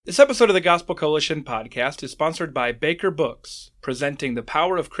This episode of the Gospel Coalition podcast is sponsored by Baker Books, presenting The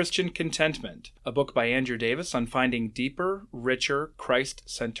Power of Christian Contentment, a book by Andrew Davis on finding deeper, richer,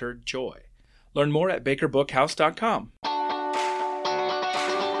 Christ-centered joy. Learn more at bakerbookhouse.com.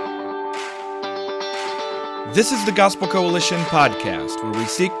 This is the Gospel Coalition podcast, where we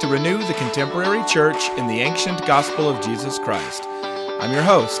seek to renew the contemporary church in the ancient gospel of Jesus Christ. I'm your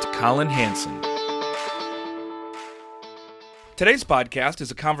host, Colin Hansen. Today's podcast is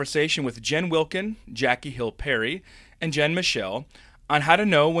a conversation with Jen Wilkin, Jackie Hill Perry, and Jen Michel on how to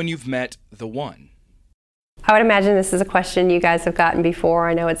know when you've met the one. I would imagine this is a question you guys have gotten before.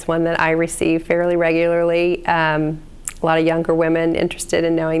 I know it's one that I receive fairly regularly. A lot of younger women interested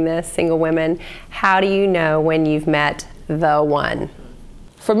in knowing this, single women. How do you know when you've met the one?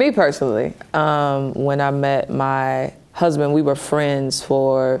 For me personally, when I met my husband, we were friends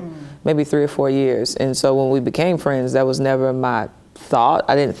for maybe 3 or 4 years. And so when we became friends, that was never my thought.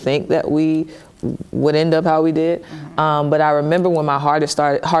 I didn't think that we would end up how we did. But I remember when my heart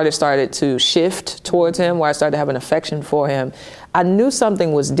started to shift towards him, where I started to have an affection for him, I knew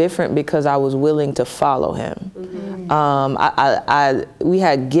something was different because I was willing to follow him. We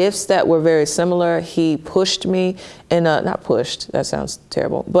had gifts that were very similar. He pushed me not pushed, that sounds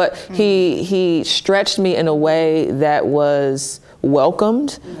terrible, but he stretched me in a way that was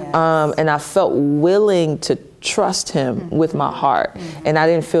welcomed. Yes. And I felt willing to trust him with my heart. And I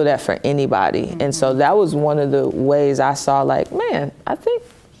didn't feel that for anybody. And so that was one of the ways I saw, like, man, I think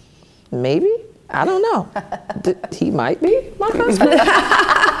maybe, I don't know, he might be my husband.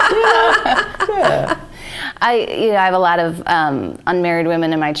 Yeah. I have a lot of unmarried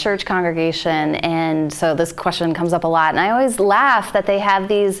women in my church congregation, and so this question comes up a lot. And I always laugh that they have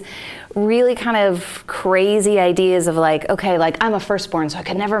these really kind of crazy ideas of like, okay, like I'm a firstborn, so I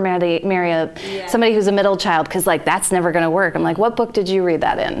could never marry somebody who's a middle child because like that's never going to work. I'm like, what book did you read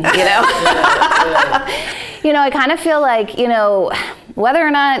that in? You know, You know, I kind of feel like, you know, whether or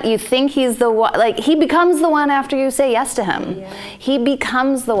not you think he's the one, like he becomes the one after you say yes to him. Yeah. He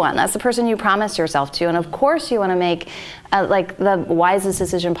becomes the one. That's the person you promised yourself to, and of course you want to make like the wisest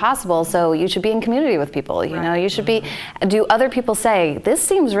decision possible. So you should be in community with people. You know, you should be. Do other people say this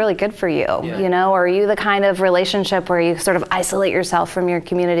seems really good for you? Yeah. You know, or are you the kind of relationship where you sort of isolate yourself from your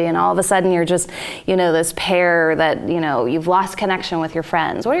community, and all of a sudden you're just, you know, this pair that, you know, you've lost connection with your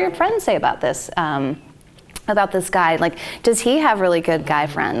friends? What do your friends say about this? About this guy? Like, does he have really good guy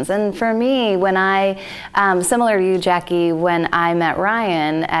friends? And for me, when I, similar to you, Jackie, when I met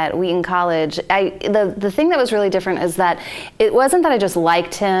Ryan at Wheaton College, the thing that was really different is that it wasn't that I just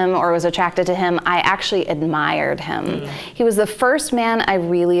liked him or was attracted to him, I actually admired him. Mm. He was the first man I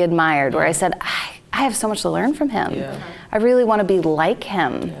really admired, where I said, I have so much to learn from him. Yeah. I really want to be like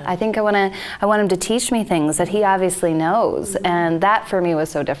him. Yeah. I think I want him to teach me things that he obviously knows. Mm-hmm. And that for me was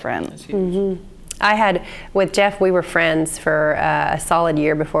so different. Mm-hmm. I had, with Jeff, we were friends for a solid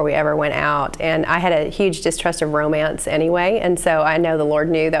year before we ever went out, and I had a huge distrust of romance anyway, and so I know the Lord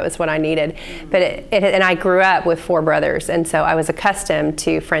knew that was what I needed. But and I grew up with 4 brothers, and so I was accustomed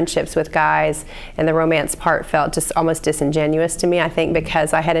to friendships with guys, and the romance part felt just almost disingenuous to me, I think,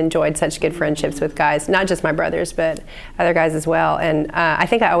 because I had enjoyed such good friendships with guys, not just my brothers, but other guys as well. And I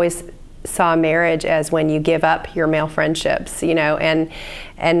think I always saw marriage as when you give up your male friendships, you know, and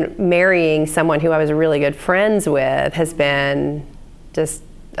marrying someone who I was really good friends with has been just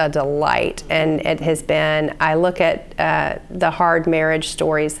a delight. And it has been, I look at the hard marriage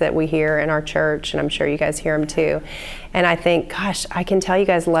stories that we hear in our church, and I'm sure you guys hear them too, and I think, gosh, I can tell you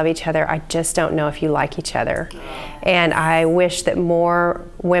guys love each other, I just don't know if you like each other. And I wish that more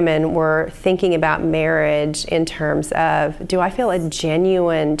women were thinking about marriage in terms of, do I feel a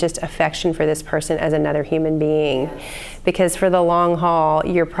genuine just affection for this person as another human being? Because for the long haul,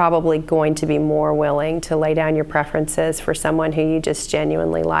 you're probably going to be more willing to lay down your preferences for someone who you just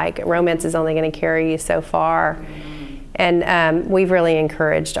genuinely like. Romance is only going to carry you so far. And we've really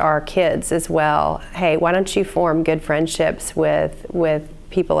encouraged our kids as well. Hey, why don't you form good friendships with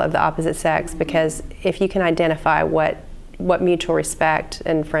people of the opposite sex? Because if you can identify what mutual respect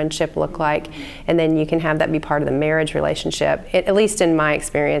and friendship look like, and then you can have that be part of the marriage relationship, at least in my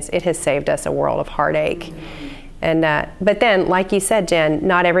experience, it has saved us a world of heartache. And but then, like you said, Jen,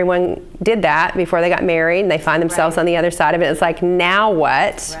 not everyone did that before they got married, and they find themselves on the other side of it. It's like, now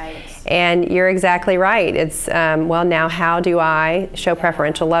what? Right. And you're exactly right. It's, well, now how do I show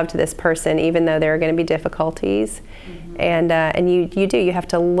preferential love to this person, even though there are going to be difficulties? Mm-hmm. And you have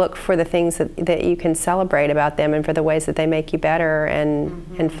to look for the things that you can celebrate about them, and for the ways that they make you better,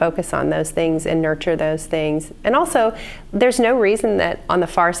 and focus on those things and nurture those things. And also there's no reason that on the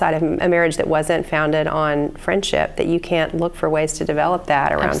far side of a marriage that wasn't founded on friendship that you can't look for ways to develop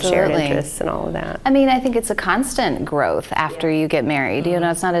that around shared interests and all of that. I mean, I think it's a constant growth after you get married. You know,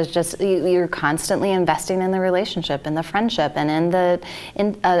 it's not as just you're constantly investing in the relationship and the friendship and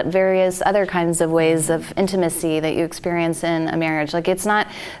in various other kinds of ways of intimacy that you experience in a marriage. Like it's not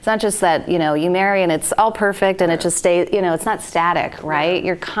just that, you know, you marry and it's all perfect and it just stays, you know, it's not static, right?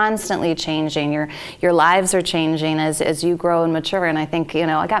 You're constantly changing. Your lives are changing as you grow and mature. And I think, you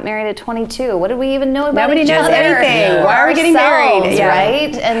know, I got married at 22. What did we even know about Nobody each knows other? anything. Why are we getting married? Yeah.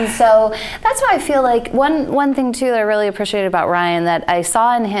 Right? And so that's why I feel like one thing too that I really appreciated about Ryan that I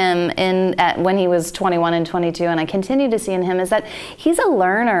saw in him when he was 21 and 22, and I continue to see in him, is that he's a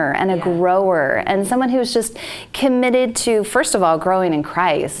learner and a grower and someone who's just committed to, first of all, growing in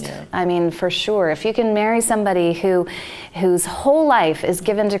Christ. Yeah. I mean, for sure, if you can marry somebody whose whole life is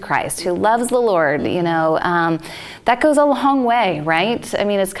given to Christ, who loves the Lord, you know, that goes a long way, right? I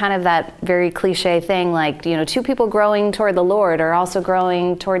mean, it's kind of that very cliche thing, like, you know, two people growing toward the Lord are also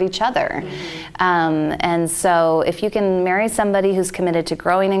growing toward each other. And so if you can marry somebody who's committed to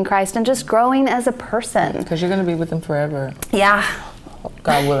growing in Christ and just growing as a person. Because you're going to be with them forever. Yeah.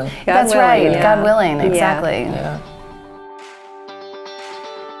 God willing. That's right. Yeah. God willing. Exactly. Yeah.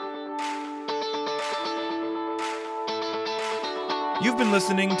 You've been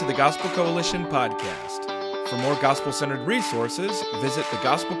listening to the Gospel Coalition podcast. For more gospel-centered resources, visit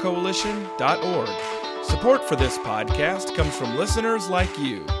thegospelcoalition.org. Support for this podcast comes from listeners like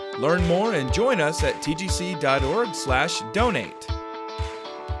you. Learn more and join us at tgc.org/donate.